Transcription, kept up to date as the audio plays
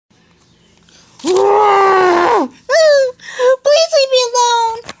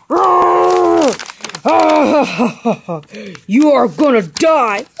You are gonna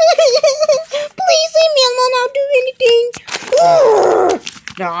die. Please leave me alone. I'll do anything.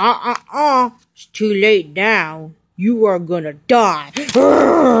 No, it's too late now. You are gonna die.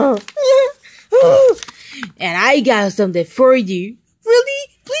 And I got something for you. Really?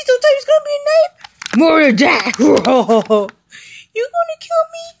 Please don't tell me it's gonna be a knife. More than that. You're gonna kill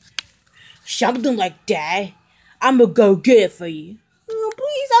me? Something like that. I'm gonna go get it for you. Oh,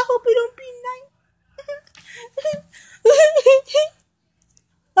 please, I hope it don't be a knife.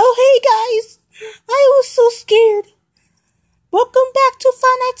 Oh, hey guys. I was so scared. Welcome back to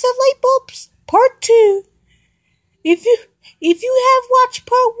Five Nights at Lightbulbs Part 2. If you have watched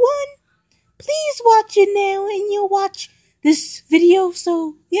Part 1, please watch it now and you'll watch this video.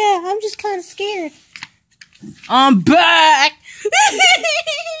 So, yeah, I'm just kind of scared. I'm back!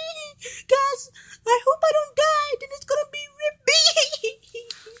 Guys, I hope I don't die. Then it's gonna be rippy.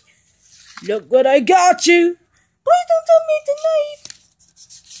 Look what I got you. Please don't tell me it's a knife.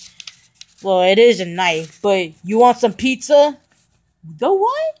 Well, it is a knife, but you want some pizza? The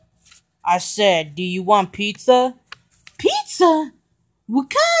what? I said, do you want pizza? Pizza? What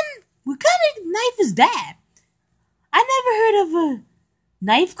kind of knife is that? I never heard of a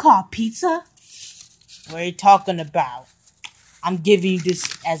knife called pizza. What are you talking about? I'm giving you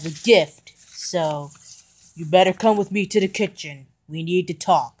this as a gift, so you better come with me to the kitchen. We need to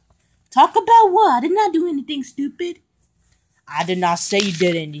talk. Talk about what? I did not do anything stupid. I did not say you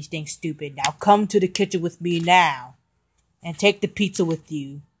did anything stupid. Now come to the kitchen with me now. And take the pizza with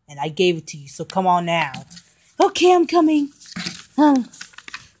you. And I gave it to you, so come on now. Okay, I'm coming. I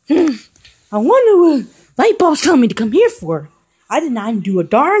wonder what Lightbulb's telling me to come here for. I did not do a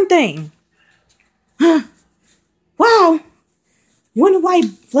darn thing. Wow. Wonder why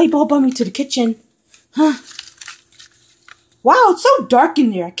Lightbulb brought me to the kitchen. Wow, it's so dark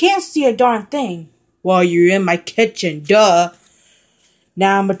in there. I can't see a darn thing. Well, you're in my kitchen, duh.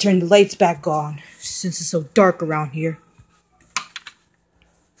 Now I'm gonna turn the lights back on, since it's so dark around here.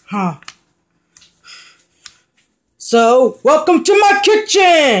 So, welcome to my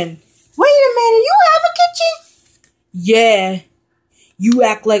kitchen! Wait a minute, you have a kitchen? Yeah. You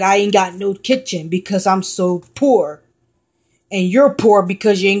act like I ain't got no kitchen because I'm so poor. And you're poor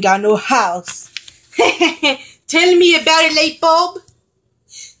because you ain't got no house. Tell me about it, Lightbulb.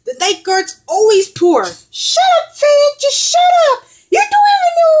 The night guard's always poor. Shut up, Fan. Just shut up. You don't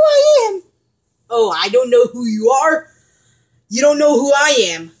even know who I am. Oh, I don't know who you are? You don't know who I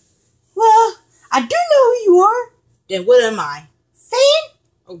am? Well, I do know who you are. Then what am I? Fan?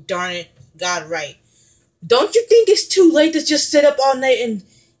 Oh, darn it. Got it right. Don't you think it's too late to just sit up all night and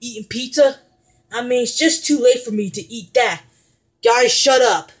eating pizza? I mean, it's just too late for me to eat that. Guys, shut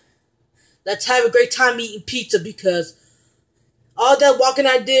up. Let's have a great time eating pizza because all that walking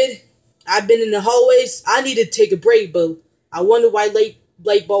I did, I've been in the hallways. I need to take a break, but I wonder why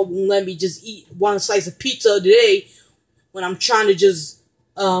Lightbulb won't let me just eat one slice of pizza today when I'm trying to just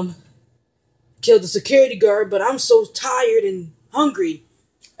kill the security guard, but I'm so tired and hungry.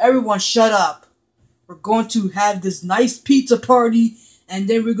 Everyone shut up. We're going to have this nice pizza party and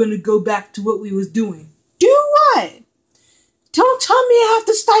then we're going to go back to what we was doing. Do what? Don't tell me I have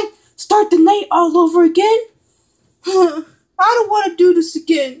to start the night all over again. I don't want to do this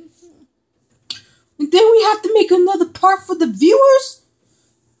again. And then we have to make another part for the viewers?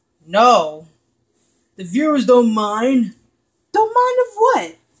 No. The viewers don't mind. Don't mind of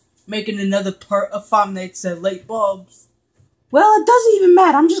what? Making another part of Five Nights at Lightbulbs. Well, it doesn't even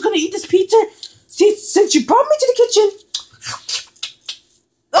matter. I'm just going to eat this pizza. See, since you brought me to the kitchen.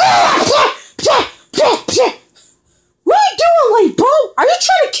 What are you doing, Lightbulb? Are you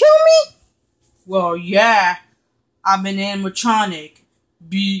trying to kill me? Well, yeah. I'm an animatronic.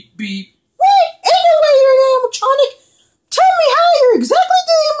 Beep, beep. Wait, ain't no way you're an animatronic. Tell me how you're exactly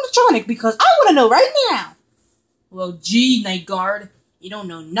the animatronic because I want to know right now. Well, gee, Night Guard. You don't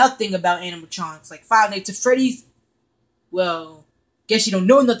know nothing about animatronics like Five Nights at Freddy's. Well, guess you don't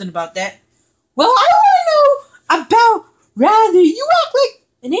know nothing about that. Well, I want to know about, rather, you act like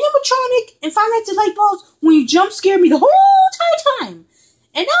an animatronic in Five Nights at Lightbulbs when you jump scared me the whole entire time.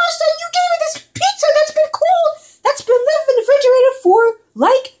 And all of a sudden you gave me this pizza that's been cold, that's been left in the refrigerator for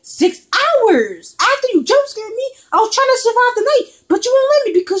like 6 hours. After you jump scared me, I was trying to survive the night, but you wouldn't let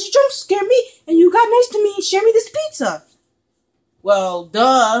me because you jump scared me and you got nice to me and shared me this pizza. Well,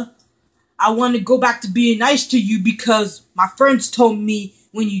 duh. I want to go back to being nice to you because my friends told me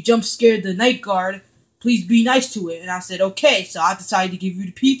when you jump scared the night guard, please be nice to it. And I said, okay, so I decided to give you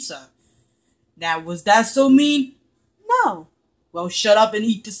the pizza. Now, was that so mean? No. Well, shut up and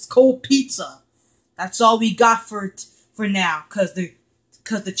eat this cold pizza. That's all we got for now, cause the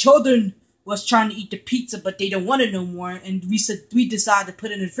children was trying to eat the pizza, but they don't want it no more. And we decided to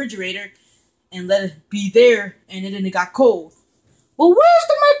put it in the refrigerator and let it be there, and then it got cold. Well, where's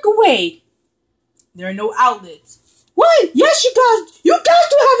the microwave? There are no outlets. What? Yes, you guys do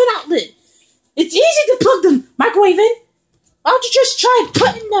have an outlet. It's easy to plug the microwave in. Why don't you just try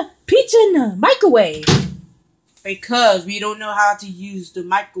putting the pizza in the microwave? Because we don't know how to use the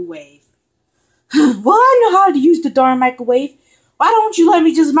microwave. Well, I know how to use the darn microwave. Why don't you let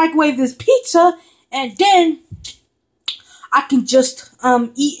me just microwave this pizza and then I can just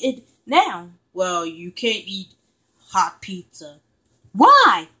eat it now? Well, you can't eat hot pizza.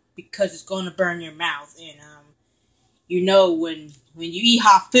 Why? Because it's going to burn your mouth. And, you know, when you eat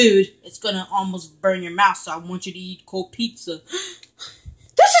hot food, it's going to almost burn your mouth. So I want you to eat cold pizza.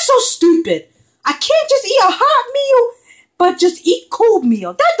 This is so stupid. I can't just eat a hot meal, but just eat cold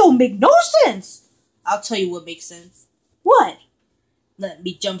meal. That don't make no sense. I'll tell you what makes sense. What? Let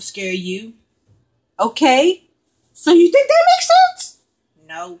me jump scare you. Okay. So you think that makes sense?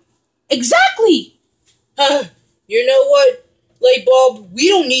 No. Exactly. You know what, Lightbulb? We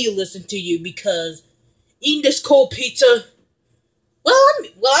don't need to listen to you because eating this cold pizza. Well,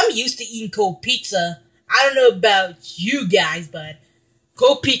 I'm used to eating cold pizza. I don't know about you guys, but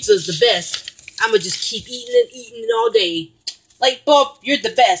cold pizza is the best. I'ma just keep eating it all day. Lightbulb, you're the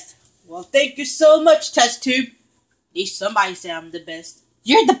best. Well, thank you so much, Test Tube. At least somebody said I'm the best.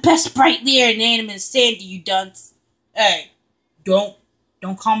 You're the best bright leader in Anime Sandy, you dunce. Hey, don't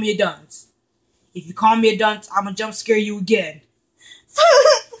call me a dunce. If you call me a dunce, I'ma jump scare you again.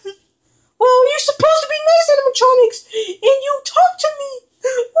 Well, you're supposed to be nice, animatronics, and you talk to me.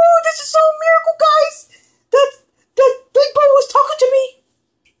 Oh, this is so miracle, guys. That Big Bo was talking to me.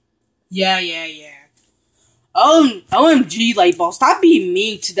 Yeah. OMG, Lightbulb, stop being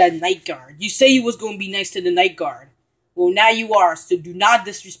mean to that night guard. You say you was gonna be nice to the night guard. Well, now you are, so do not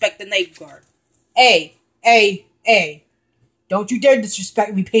disrespect the night guard. Hey. Don't you dare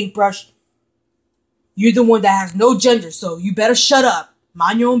disrespect me, Paintbrush. You're the one that has no gender, so you better shut up,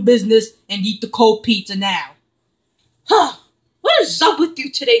 mind your own business, and eat the cold pizza now. What is up with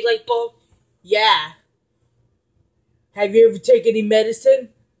you today, Lightbulb? Yeah. Have you ever taken any medicine?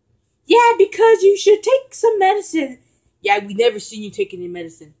 Yeah, because you should take some medicine. Yeah, we never seen you take any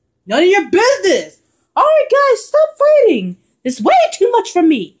medicine. None of your business! Alright, guys, stop fighting. This is way too much for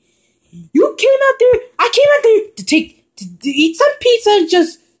me. You came out there, I came out there to eat some pizza and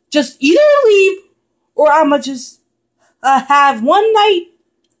just either leave, or I'ma just have one night,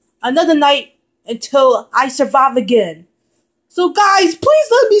 another night, until I survive again. So guys, please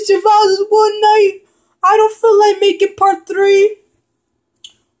let me survive this one night. I don't feel like making part 3.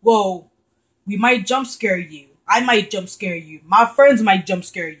 Whoa, we might jump scare you. I might jump scare you. My friends might jump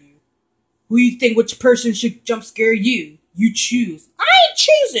scare you. Who you think which person should jump scare you? You choose. I ain't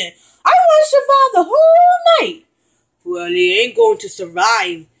choosing. I want to survive the whole night. Well, you ain't going to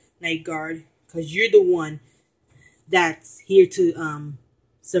survive, Night Guard, because you're the one that's here to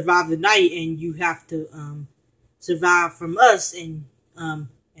survive the night, and you have to survive from us and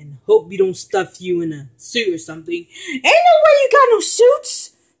hope we don't stuff you in a suit or something. Ain't no way you got no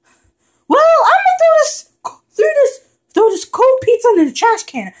suits. Well, I'm gonna throw this cold pizza into the trash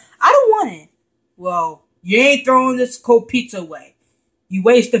can. I don't want it. Well, you ain't throwing this cold pizza away. You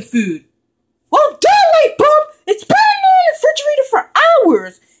wasted food. Well, damn, Lightbulb! It's been in the refrigerator for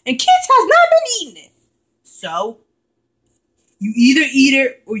hours, and kids has not been eating it. So, you either eat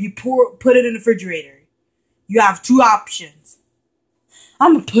it or you put it in the refrigerator. You have 2 options.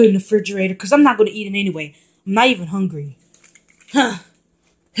 I'm gonna put it in the refrigerator because I'm not gonna eat it anyway. I'm not even hungry. I'm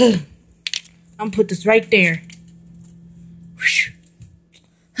gonna put this right there.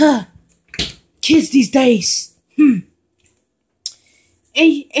 Kids these days.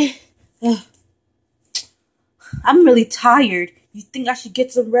 I'm really tired. You think I should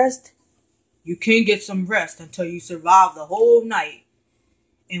get some rest? You can get some rest until you survive the whole night.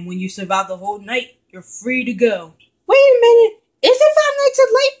 And when you survive the whole night, you're free to go. Wait a minute. Is it 5 nights at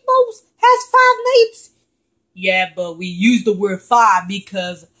Lightbulbs has 5 nights? Yeah, but we used the word 5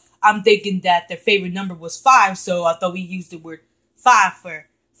 because I'm thinking that their favorite number was 5, so I thought we used the word 5 for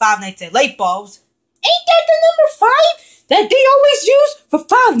 5 nights at Lightbulbs. Ain't that the number 5 that they always use for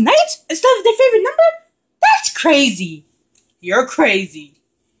 5 nights instead of their favorite number? That's crazy. You're crazy.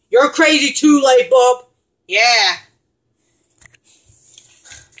 You're crazy too, Lightbulb. Yeah.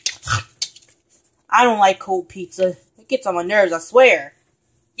 I don't like cold pizza. It gets on my nerves, I swear.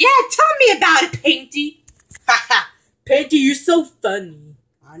 Yeah, tell me about it, Painty. Haha, Painty, you're so funny.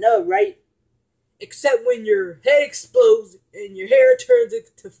 I know, right? Except when your head explodes and your hair turns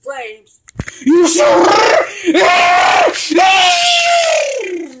into flames.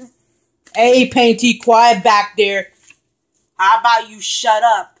 Hey, Painty, quiet back there. How about you shut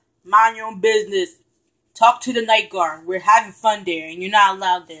up? Mind your own business. Talk to the night guard. We're having fun there, and you're not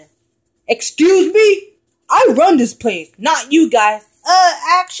allowed there. Excuse me? I run this place, not you guys.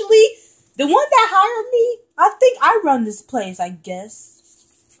 Actually, the one that hired me, I think I run this place, I guess.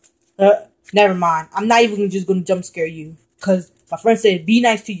 Never mind. I'm not even just gonna jump scare you. Because my friend said, be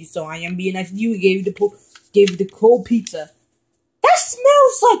nice to you, so I am being nice to you and gave you the cold pizza. That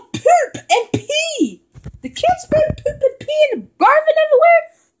smells like poop and pee. The kids been poop and pee and garbage everywhere.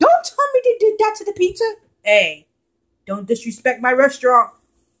 Don't tell me they did that to the pizza. Hey, don't disrespect my restaurant,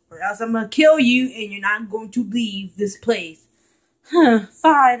 or else I'm gonna kill you and you're not going to leave this place.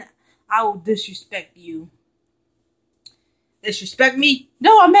 Fine. I will disrespect you. Disrespect me?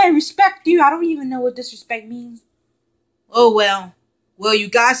 No, I meant respect you. I don't even know what disrespect means. Oh, well. Well, you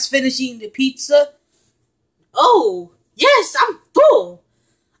guys finish eating the pizza? Oh, yes, I'm full.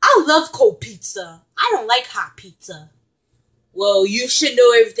 I love cold pizza. I don't like hot pizza. Well, you should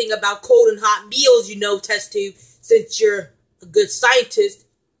know everything about cold and hot meals, you know, Test Tube, since you're a good scientist.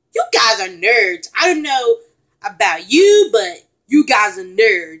 You guys are nerds. I don't know about you, but you guys are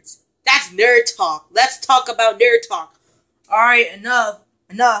nerds. That's nerd talk. Let's talk about nerd talk. Alright, enough.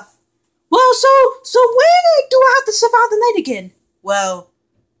 Well, so when do I have to survive the night again? Well,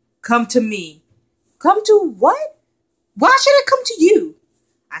 come to me. Come to what? Why should I come to you?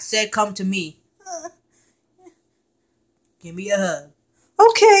 I said come to me. Give me a hug.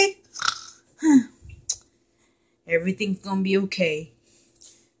 Okay. Everything's gonna be okay.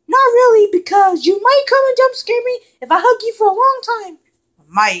 Not really, because you might come and jump scare me if I hug you for a long time. I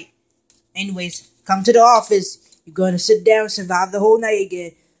might. Anyways, come to the office. You're gonna sit down and survive the whole night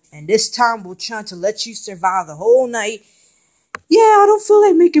again. And this time, we're trying to let you survive the whole night. Yeah, I don't feel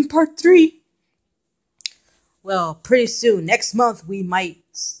like making part 3. Well, pretty soon, next month, you might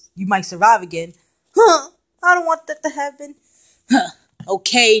survive again. I don't want that to happen.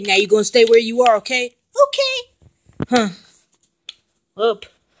 Okay, now you're gonna stay where you are, okay? Okay. Up.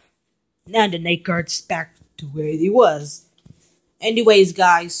 Now the night guard's back to where he was. Anyways,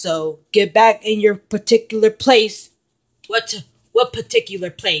 guys, so get back in your particular place. What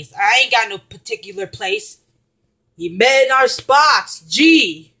particular place? I ain't got no particular place. You met in our spots.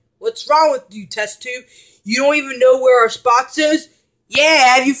 Gee, what's wrong with you, Test Tube? You don't even know where our spots is?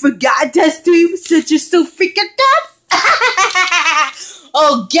 Yeah, have you forgotten, Test Tube? Since you're so freaking dumb?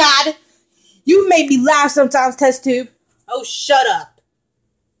 Oh, God. You make me laugh sometimes, Test Tube. Oh, shut up.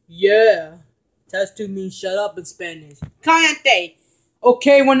 Yeah. Test Tube means shut up in Spanish. Cállate.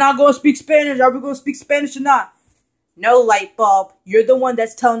 Okay, we're not going to speak Spanish. Are we going to speak Spanish or not? No, Lightbulb. You're the one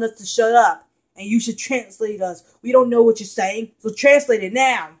that's telling us to shut up. And you should translate us. We don't know what you're saying, so translate it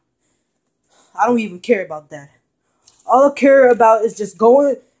now. I don't even care about that. All I care about is just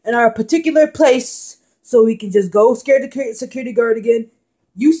going in our particular place so we can just go scare the security guard again.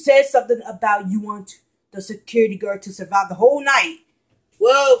 You said something about you want the security guard to survive the whole night.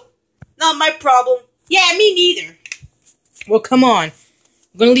 Well, not my problem. Yeah, me neither. Well, come on.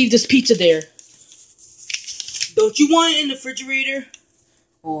 I'm gonna leave this pizza there. Don't you want it in the refrigerator?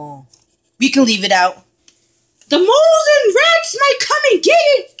 Oh, we can leave it out. The moles and rats might come and get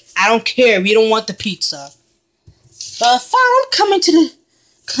it. I don't care. We don't want the pizza. But fine, I'm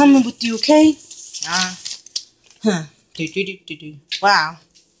coming with you, okay? Wow.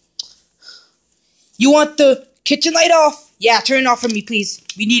 You want the kitchen light off? Yeah, turn it off for me, please.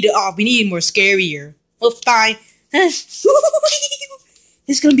 We need it off. We need it more scarier. Well, fine. It's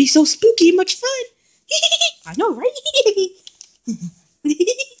gonna be so spooky and much fun. I know, right?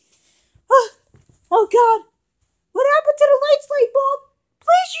 Oh, God. What happened to the lights, Lightbulb?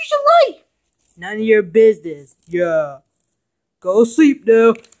 Please use your light. None of your business. Yeah. Go sleep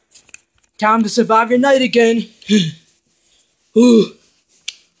now. Time to survive your night again.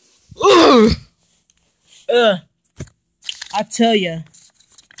 I tell ya,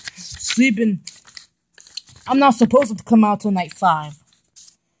 sleeping. I'm not supposed to come out till night 5.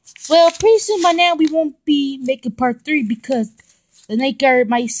 Well, pretty soon by now we won't be making part 3 because the night guard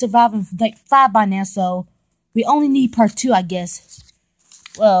might survive in night 5 by now, so we only need part 2, I guess.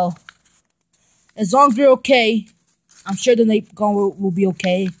 Well, as long as we're okay, I'm sure the night guard will be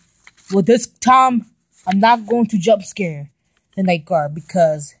okay. Well, this time, I'm not going to jump scare the night guard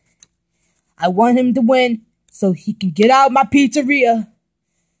because I want him to win so he can get out of my pizzeria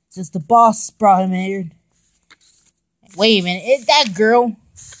since the boss brought him here. Wait a minute, is that girl?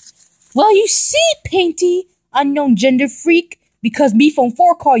 Well, you see, Painty, unknown gender freak, because me phone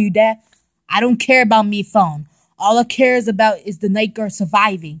 4 call you that. I don't care about me phone. All I care about is the night guard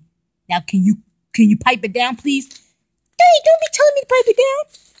surviving. Now, can you pipe it down, please? Hey, don't be telling me to pipe it down.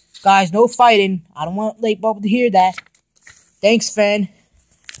 Guys, no fighting. I don't want Lightbulb to hear that. Thanks, fan.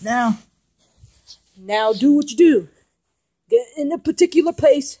 Now do what you do. Get in a particular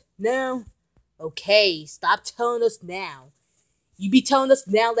place. Now. Okay, stop telling us now. You be telling us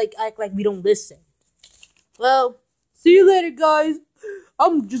now act like we don't listen. Well, see you later, guys.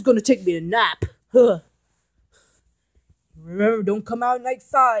 I'm just gonna take me a nap. Huh. Remember, don't come out at night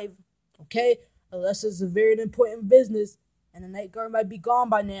 5. Okay? Unless it's a very important business and the night guard might be gone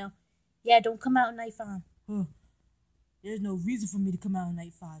by now. Yeah, don't come out at night 5. Huh. There's no reason for me to come out at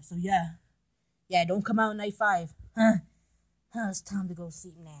night 5, so yeah. Yeah, don't come out at night 5. Huh? It's time to go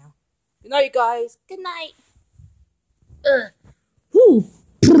sleep now. Good night, guys. Good night. Whew.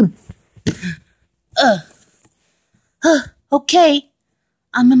 Okay.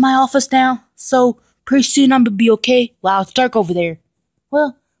 I'm in my office now, so pretty soon I'm gonna be okay. Wow, it's dark over there.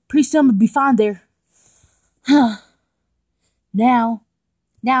 Well, pretty soon I'm gonna be fine there. Now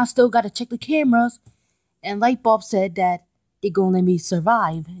I still gotta check the cameras, and Lightbulb said that they're gonna let me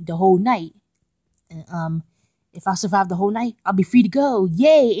survive the whole night. And, if I survive the whole night, I'll be free to go.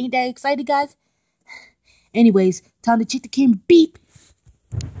 Yay! Ain't that exciting, guys? Anyways, time to check the camera. Beep!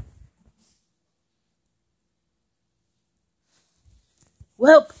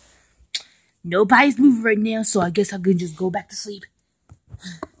 Well, nobody's moving right now, so I guess I can just go back to sleep.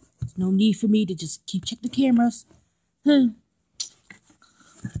 There's no need for me to just keep checking the cameras.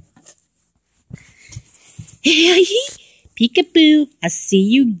 Peekaboo, I see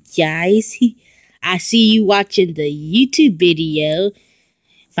you guys. I see you watching the YouTube video.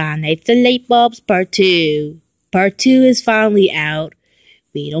 Five Nights at Lightbulb's Part 2. Part 2 is finally out.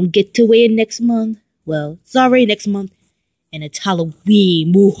 We don't get to wait next month. Well, it's already next month. And it's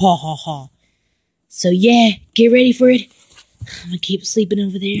Halloween. Moo ha ha ha. So yeah, get ready for it. I'm gonna keep sleeping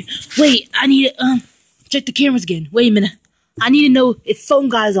over there. Wait, I need to check the cameras again. Wait a minute. I need to know if phone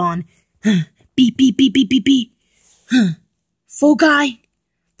guy's on. Beep beep beep beep beep beep. Phone guy.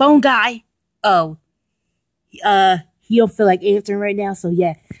 Phone guy. Oh. He don't feel like answering right now, so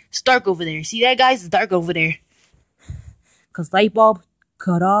yeah. It's dark over there. See that, guys? It's dark over there. Cause Lightbulb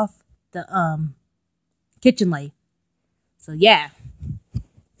cut off the kitchen light. So yeah.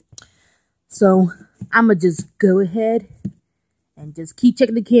 So I'ma just go ahead and just keep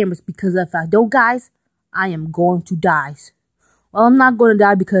checking the cameras, because if I don't, guys, I am going to die. Well, I'm not going to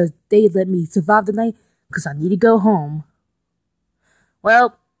die because they let me survive the night, because I need to go home.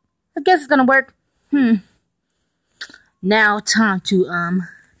 Well, I guess it's gonna work. Now time to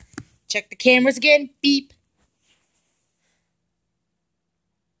check the cameras again. Beep.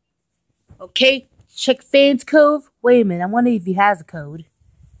 Okay, check Fan's code. Wait a minute, I wonder if he has a code.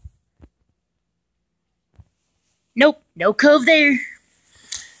 Nope, no code there.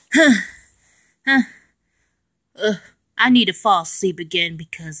 I need to fall asleep again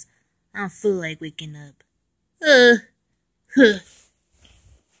because I don't feel like waking up.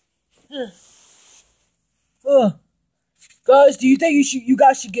 Guys, do you think you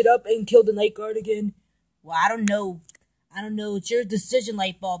guys should get up and kill the night guard again? Well, I don't know. It's your decision,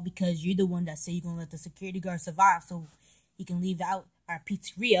 Lightbulb, because you're the one that said you're gonna let the security guard survive so he can leave out our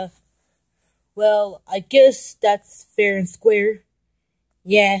pizzeria. Well, I guess that's fair and square.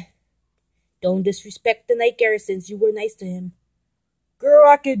 Yeah. Don't disrespect the night guard since you were nice to him. Girl,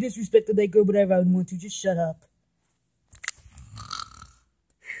 I can disrespect the night guard whatever I want to. Just shut up.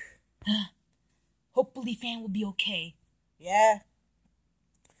 Hopefully Fan will be okay. Yeah.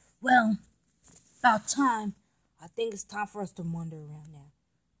 Well, about time. I think it's time for us to wander around now.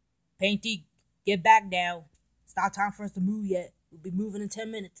 Painty, get back now. It's not time for us to move yet. We'll be moving in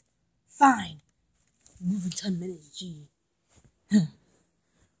 10 minutes. Fine. Move in 10 minutes, gee. Did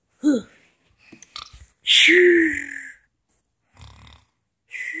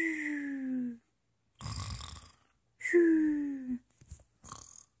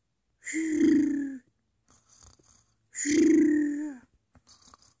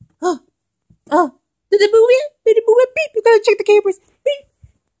it move in? Did it move in? Beep, you gotta check the cameras. Beep.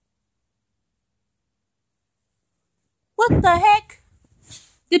 What the heck?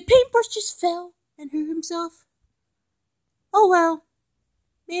 The paintbrush just fell and hurt himself. Oh well.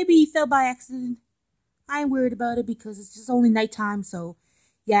 Maybe he fell by accident. I ain't worried about it because it's just only nighttime, so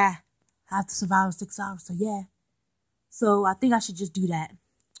yeah. I have to survive 6 hours, so yeah. So I think I should just do that.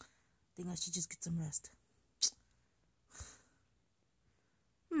 I think I should just get some rest.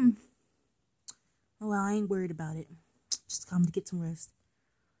 Oh well, I ain't worried about it. Just come to get some rest.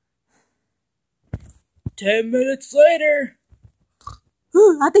 10 minutes later.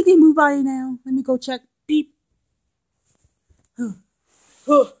 I think they moved by now. Let me go check. Beep.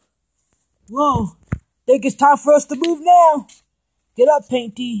 Whoa. Think it's time for us to move now. Get up,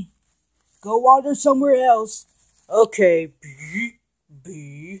 Painty. Go wander somewhere else. Okay.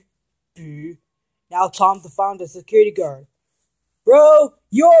 Now time to find the security guard. Bro,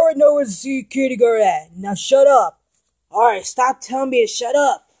 you already know where the security guard at. Now shut up. Alright, stop telling me to shut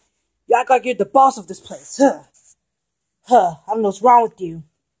up. You act like you're the boss of this place. I don't know what's wrong with you.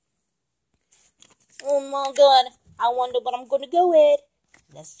 Oh my god. I wonder what I'm gonna go with.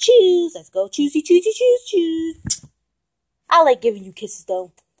 Let's choose. Let's go choose. I like giving you kisses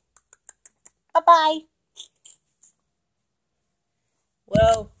though. Bye-bye.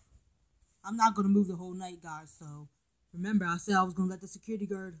 Well, I'm not gonna move the whole night, guys, so remember I said I was gonna let the security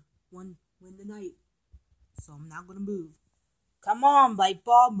guard win the night. So I'm not gonna move. Come on,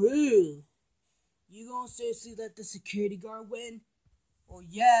 Lightbulb, move. You gonna seriously let the security guard win? Oh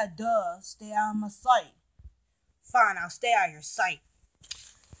yeah, duh. Stay out of my sight. Fine, I'll stay out of your sight.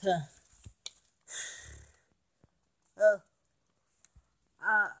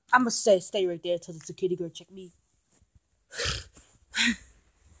 I'm gonna stay right there till the security guard check me.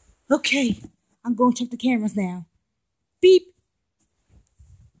 Okay, I'm going to check the cameras now. Beep.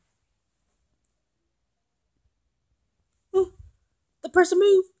 Oh, the person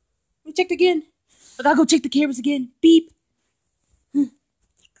moved. Let me check again. I gotta go check the cameras again. Beep.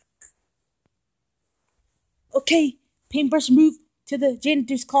 Okay, paintbrush moved to the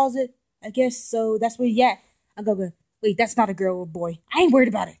janitor's closet. I guess so. That's where you at. I'm gonna go. Wait, that's not a girl or boy. I ain't worried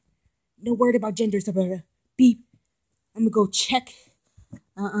about it. No worried about genders. Beep. I'm gonna go check.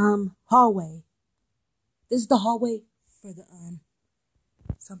 Hallway. This is the hallway for the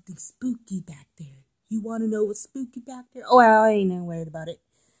something spooky back there. You wanna know what's spooky back there? Oh, I ain't no worried about it.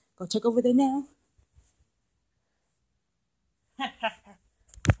 Go check over there now.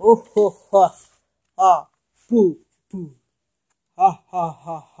 Oh ho ha ha boo boo ha ha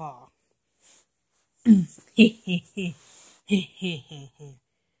ha ha.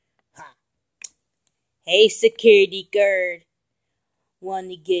 Hey, security guard.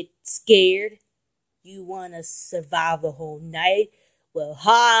 Wanna get scared? You wanna survive the whole night? Well,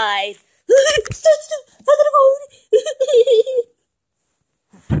 hide.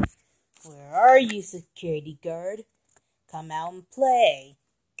 Where are you, security guard? Come out and play.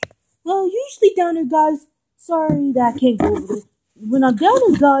 Well, usually down there, guys. Sorry that I can't go over there. When I'm down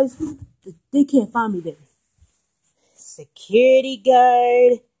there, guys, they can't find me there. Security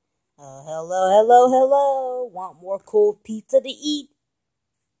guard. Hello. Want more cold pizza to eat?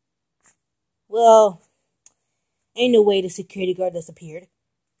 Well, ain't no way the security guard disappeared.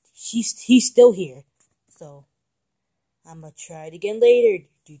 He's still here. So, I'm gonna try it again later.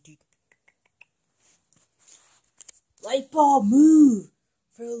 Lightbulb, move!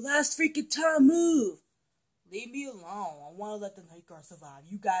 For the last freaking time, move! Leave me alone. I want to let the night guard survive.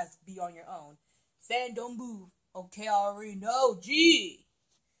 You guys be on your own. Fan, don't move. Okay, I already know. Gee!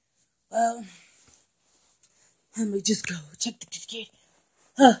 Well, let me just go check the ticket.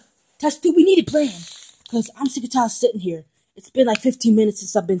 That's what we need a plan. Because I'm sick of tired sitting here. It's been like 15 minutes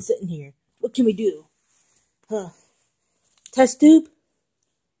since I've been sitting here. What can we do? Test tube?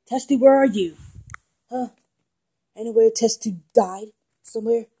 Test tube, where are you? Anywhere test tube died?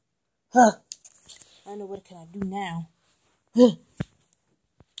 Somewhere? I don't know what can I do now.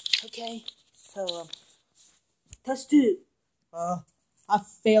 Okay, so, test tube. I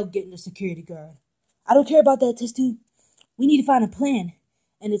failed getting the security guard. I don't care about that test tube. We need to find a plan.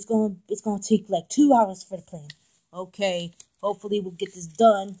 And it's gonna take like 2 hours for the plan. Okay, hopefully we'll get this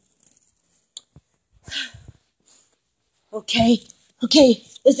done. Okay,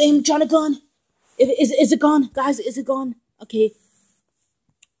 is the animatronic gone? Is it gone? Guys, is it gone? Okay.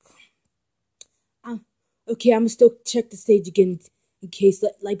 Okay, I'm gonna still check the stage again in case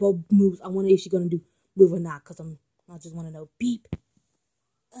the Lightbulb moves. I wonder if she's gonna move or not, because I just wanna know. Beep.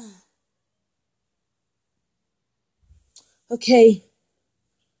 Okay,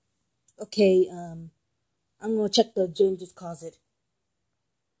 I'm gonna check the janitor's closet.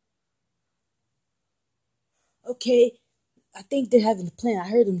 Okay, I think they're having a plan. I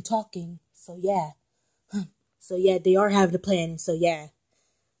heard them talking, so yeah. So yeah, they are having a plan, so yeah.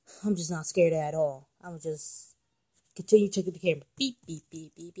 I'm just not scared at all. I'm just continue checking the camera. Beep, beep,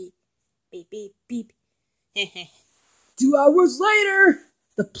 beep, beep, beep. Beep, beep, beep. 2 hours later,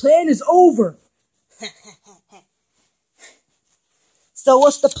 the plan is over. So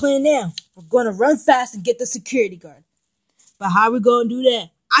what's the plan now? We're gonna run fast and get the security guard. But how are we gonna do that?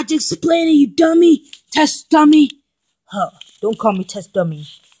 I just explained it, you dummy. Test dummy. Don't call me test dummy.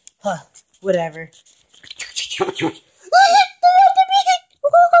 Whatever.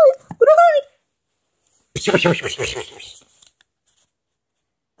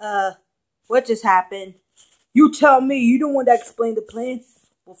 What just happened? You tell me. You don't want to explain the plan.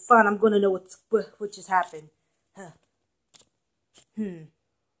 Well, fine. I'm gonna know what just happened. Huh.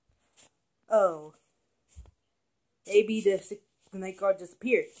 Oh. Maybe the night guard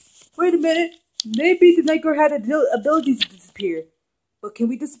disappeared. Wait a minute. Maybe the night guard had abilities to disappear. But can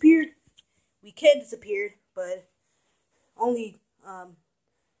we disappear? We can disappear, but only at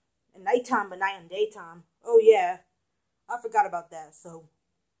nighttime, but not in daytime. Oh yeah, I forgot about that. So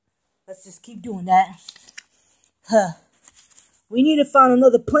let's just keep doing that. Huh. We need to find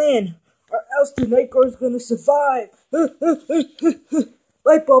another plan, or else the night guard's gonna survive.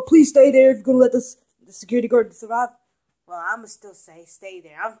 Lightbulb, please stay there if you're gonna let the security guard survive. Well, I'ma still say stay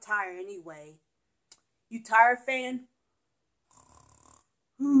there. I'm tired anyway. You tired, fan?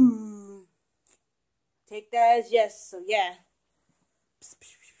 Take that as yes, so yeah.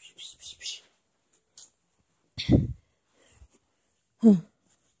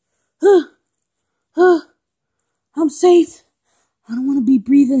 I'm safe. I don't want to be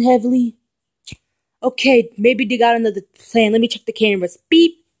breathing heavily. Okay, maybe they got another plan. Let me check the cameras.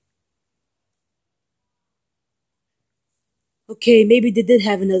 Beep. Okay, maybe they did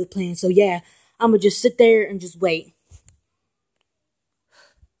have another plan. So yeah, I'm going to just sit there and just wait.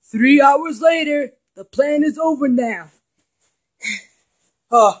 3 hours later, the plan is over now.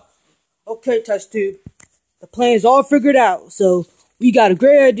 Okay, test tube. The plan is all figured out, so we got a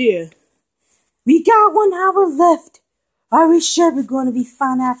great idea. We got 1 hour left. Are we sure we're going to be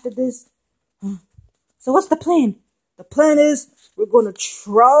fine after this? So what's the plan? The plan is we're going to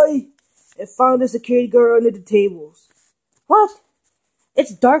try and find the security guard under the tables. What?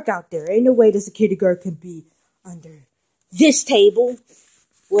 It's dark out there. Ain't no way the security guard could be under this table.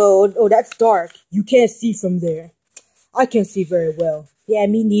 Well, oh, that's dark. You can't see from there. I can't see very well. Yeah,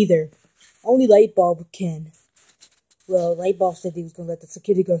 me neither. Only Lightbulb can. Well, Lightbulb said he was gonna let the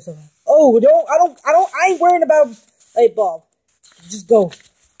security guard survive. Oh, I ain't worrying about Lightbulb. Just go.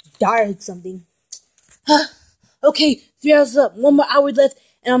 Die or something. Okay, 3 hours up. 1 more hour left,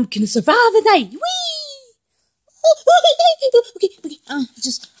 and I'm gonna survive the night. Whee! Okay.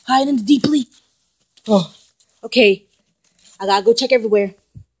 Just hiding deeply. Oh, okay. I gotta go check everywhere.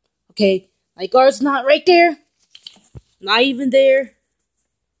 Okay, my guard's not right there. Not even there.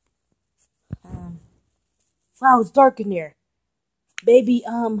 Wow, it's dark in there. Maybe,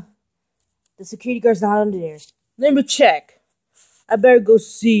 the security guard's not under there. Let me check. I better go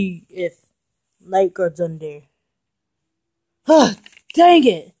see if night guard's under there. Dang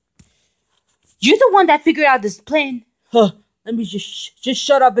it. You're the one that figured out this plan. Let me just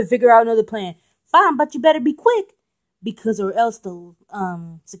shut up and figure out another plan. Fine, but you better be quick. Because or else the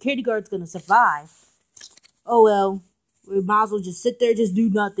security guard's gonna survive. Oh well. We might as well just sit there, just do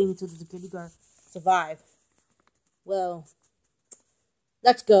nothing until the security guard survive. Well,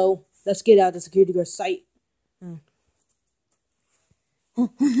 let's go. Let's get out of the security guard's sight.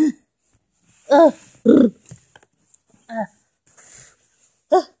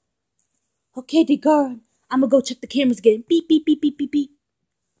 Okay, the guard. I'm gonna go check the cameras again. Beep, beep, beep, beep, beep, beep.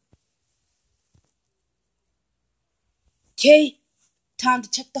 Okay, time to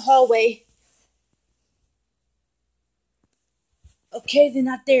check the hallway. Okay, they're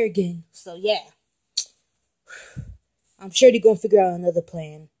not there again. So, yeah. I'm sure they're gonna figure out another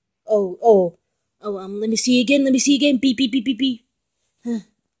plan. Let me see again. Beep, beep, beep, beep, beep.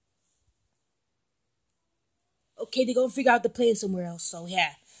 Okay, they're gonna figure out the plan somewhere else. So,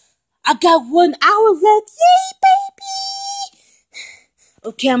 yeah. I got 1 hour left. Yay, baby!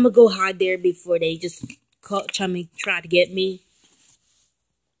 Okay, I'm gonna go hide there before they just try to get me.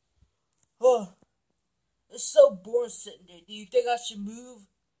 It's so boring sitting there. Do you think I should move?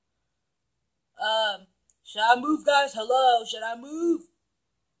 Should I move, guys? Hello, should I move?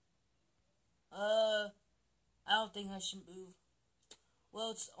 I don't think I should move.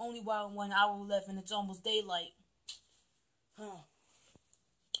 Well, it's only 1 hour left and it's almost daylight.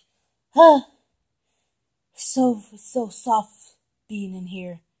 So soft being in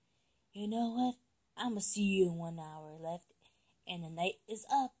here. You know what? I'ma see you in 1 hour left, and the night is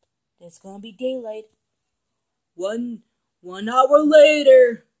up. There's gonna be daylight. One hour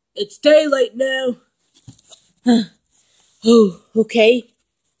later, it's daylight now. Oh, okay.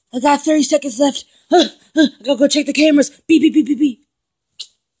 I got 30 seconds left. I gotta go check the cameras. Beep, beep, beep, beep, beep.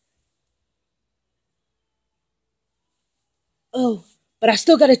 Oh, but I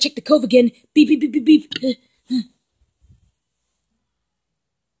still gotta check the cove again. Beep, beep, beep, beep, beep.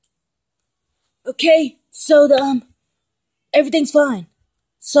 Okay, so everything's fine.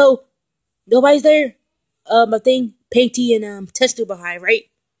 So, nobody's there. I think Painty and Tester behind, right?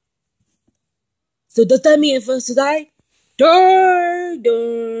 So does that mean if us die? Die,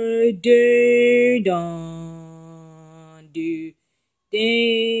 die, die, die. do.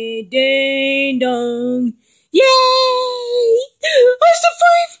 Ding, ding, dong. Yay! I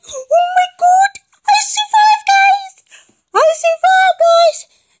survived! Oh my god! I survived, guys! I survived, guys!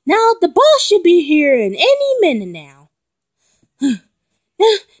 Now the boss should be here in any minute now.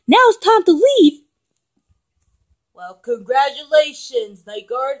 Now it's time to leave. Well, congratulations, Night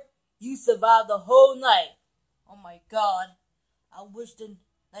Guard. You survived the whole night. Oh my god. I wish the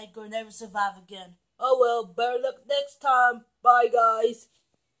Night Guard never survive again. Oh well, better luck next time. Bye, guys.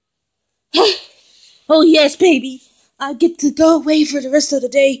 Oh yes, baby. I get to go away for the rest of the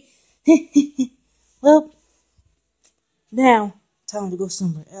day. Well, now, time to go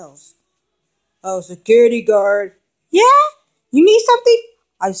somewhere else. Oh, security guard. Yeah? You need something?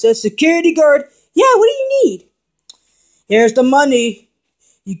 I said security guard. Yeah, what do you need? Here's the money.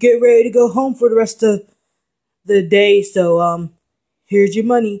 You get ready to go home for the rest of the day, so, here's your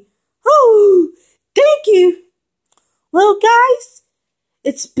money. Oh, thank you. Well, guys,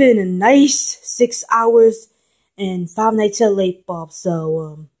 it's been a nice 6 hours and 5 nights at Lightbulb,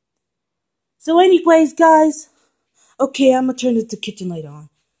 so anyways, guys, okay, I'm gonna turn the kitchen light on.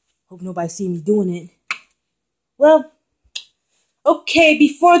 Hope nobody see me doing it. Well, okay,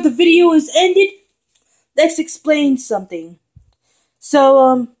 before the video is ended, let's explain something.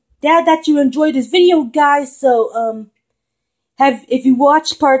 So, now that you enjoyed this video, guys, so, if you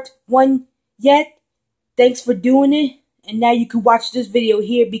watched part 1 yet, thanks for doing it. And now you can watch this video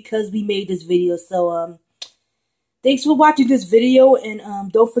here because we made this video. So, thanks for watching this video.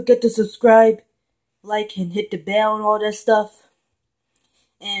 And, don't forget to subscribe, like, and hit the bell and all that stuff.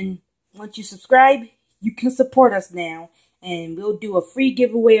 And once you subscribe, you can support us now. And we'll do a free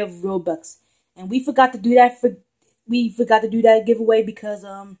giveaway of Robux. And we forgot to do that giveaway because,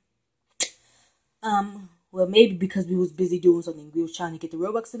 well, maybe because we was busy doing something. We was trying to get the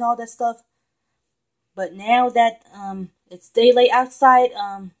Robux and all that stuff. But now that, it's daylight outside,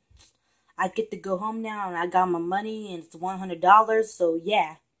 I get to go home now and I got my money and it's $100. So,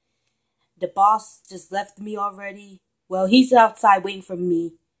 yeah. The boss just left me already. Well, he's outside waiting for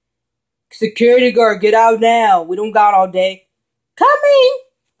me. Security guard, get out now. We don't got all day. Coming!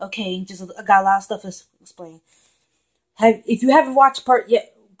 Okay, I got a lot of stuff to explain. If you haven't watched part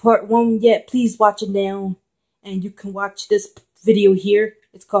 1 yet, please watch it now. And you can watch this video here.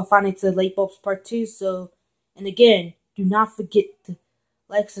 It's called Finance of Lightbulbs Part 2. So, and again, do not forget to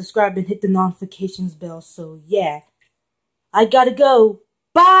like, subscribe, and hit the notifications bell. So, yeah. I gotta go.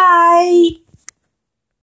 Bye!